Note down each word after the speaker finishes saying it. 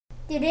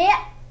Today,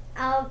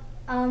 our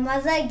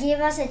mother gave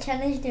us a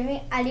challenge to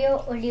make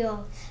Aglio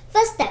Olio.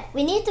 First step,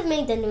 we need to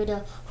make the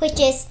noodle, which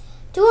is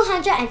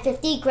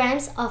 250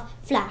 grams of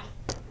flour.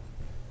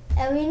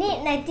 And we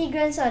need 90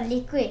 grams of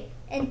liquid.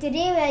 And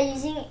today we are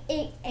using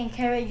egg and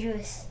carrot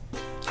juice.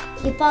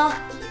 You pour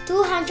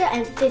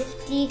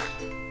 250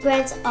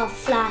 grams of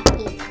flour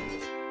in.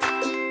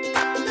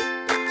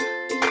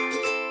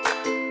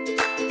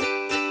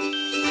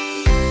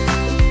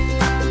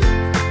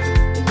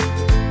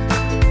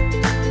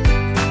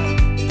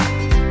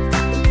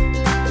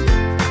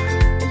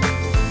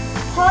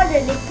 Pour the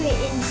liquid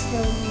in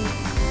slowly.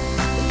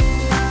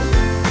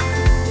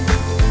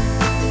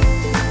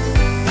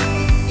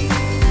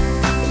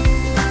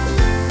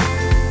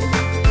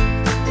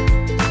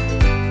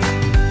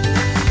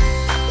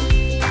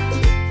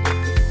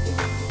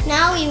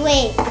 Now we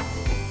wait.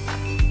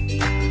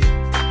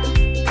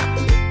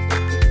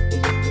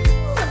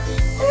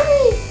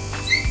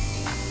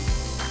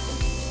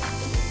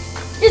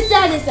 It's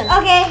done.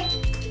 Okay.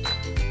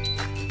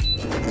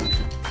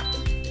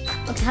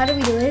 Okay, how do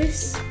we do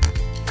this?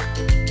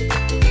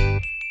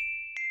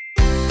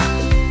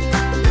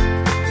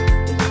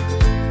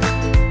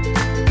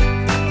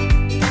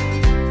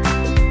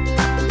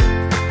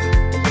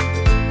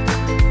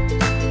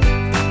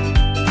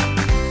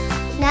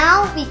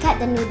 Now we cut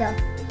the noodle.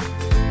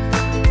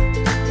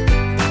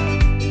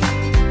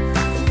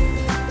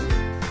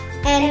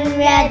 And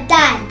we are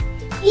done.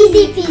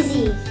 Easy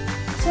peasy.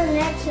 So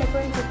next we are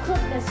going to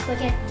cook the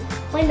spaghetti.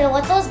 When the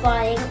water is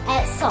boiling,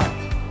 add salt.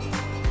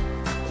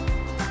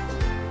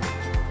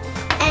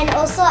 And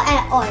also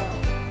add oil.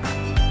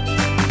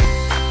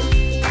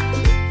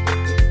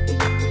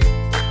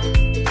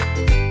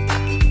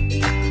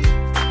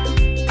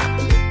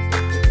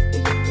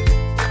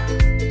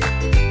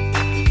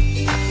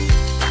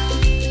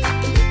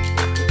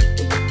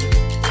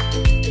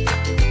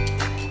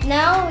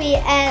 Now we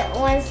add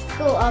 1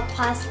 scoop of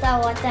pasta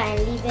water and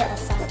leave it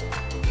aside.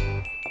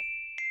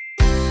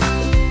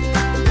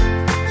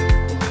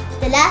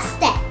 The last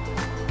step.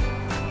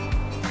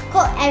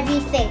 Cook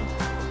everything.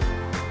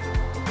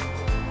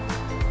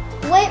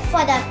 Wait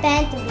for the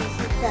pan to be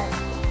heated.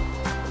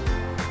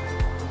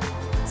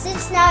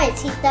 Since now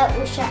it's heated,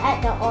 we should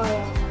add the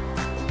oil.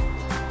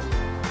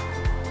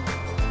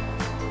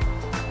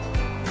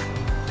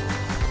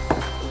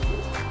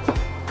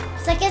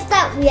 Second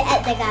step, we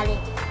add the garlic.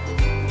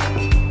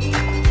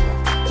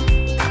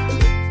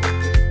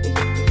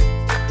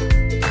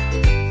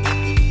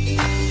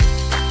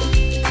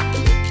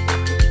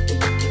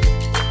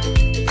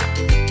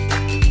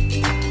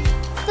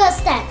 Third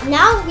step,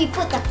 now we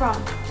put the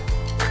prawn.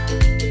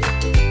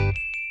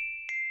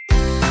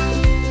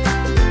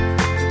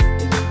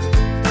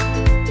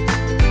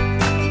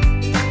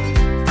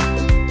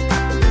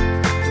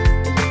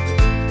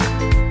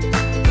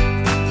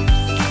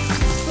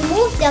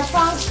 Remove the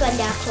prawns when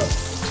they are cooked.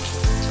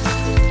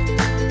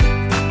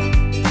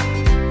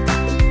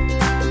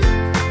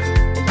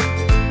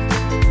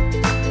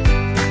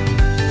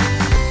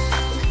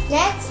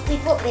 Next, we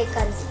put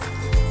bacon.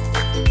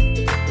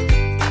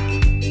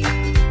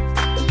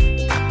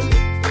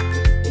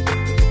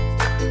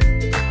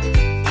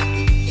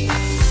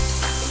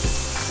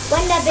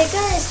 When the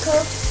bacon is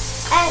cooked,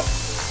 add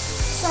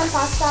some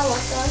pasta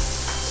water.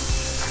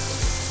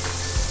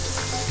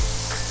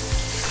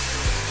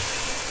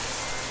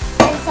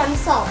 And some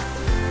salt.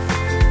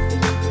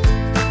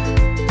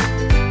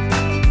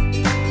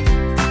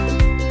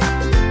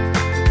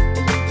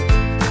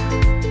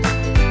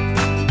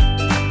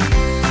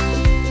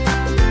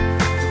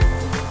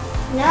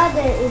 Now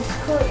that it's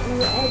cooked,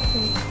 we add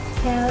the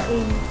carrot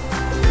in.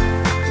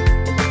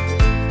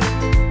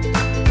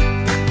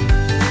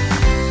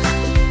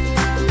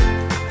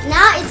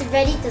 Now it's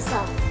ready to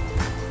serve.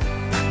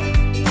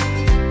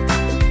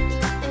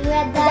 And we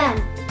are done.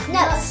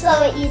 Not so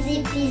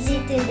easy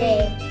peasy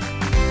today.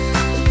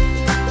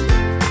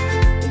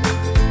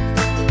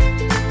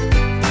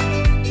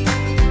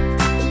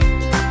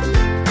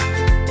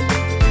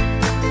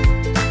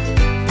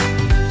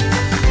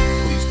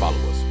 Please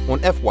follow us on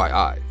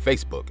FYI,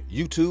 Facebook,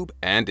 YouTube,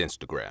 and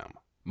Instagram.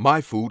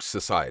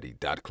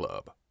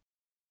 MyFoodSociety.club.